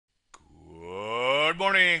Good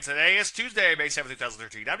morning. Today is Tuesday, May 7th,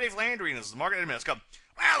 2013. I'm Dave Landry, and this is the Market in a Minute. Let's go.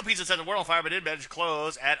 Well, the pizza set the world on fire, but did manage to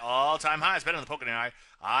close at all-time highs. Better than the poking eye,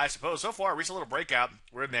 I suppose. So far, recent little breakout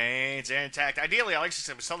remains intact. Ideally, I like to see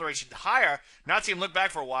some acceleration higher, not see him look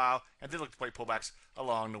back for a while, and then look to play pullbacks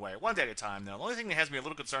along the way. One day at a time, though. The only thing that has me a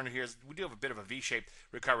little concerned here is we do have a bit of a V-shaped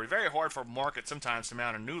recovery. Very hard for a market sometimes to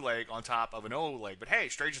mount a new leg on top of an old leg. But hey,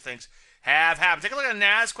 stranger things have happened. Take a look at the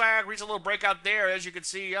NASDAQ. Reached a little breakout there, as you can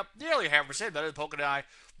see, up nearly 0.5%. Better than poking eye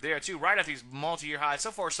there too, right at these multi-year highs. So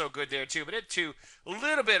far, so good there too, but it too a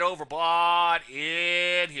little bit overbought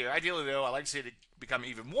in here. Ideally, though, I like to see it become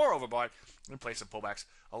even more overbought and play some pullbacks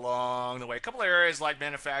along the way. A couple of areas like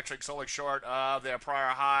manufacturing, solely short of their prior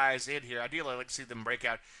highs in here. Ideally, I like to see them break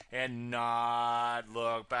out and not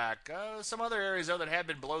look back. Some other areas, though, that have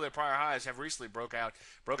been below their prior highs have recently broken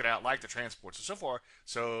out, like the transport. So far,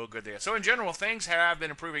 so good there. So in general, things have been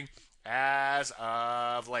improving as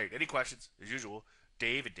of late. Any questions? As usual,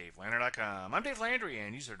 Dave at DaveLandry.com. I'm Dave Landry,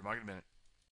 and you heard the Market Minute.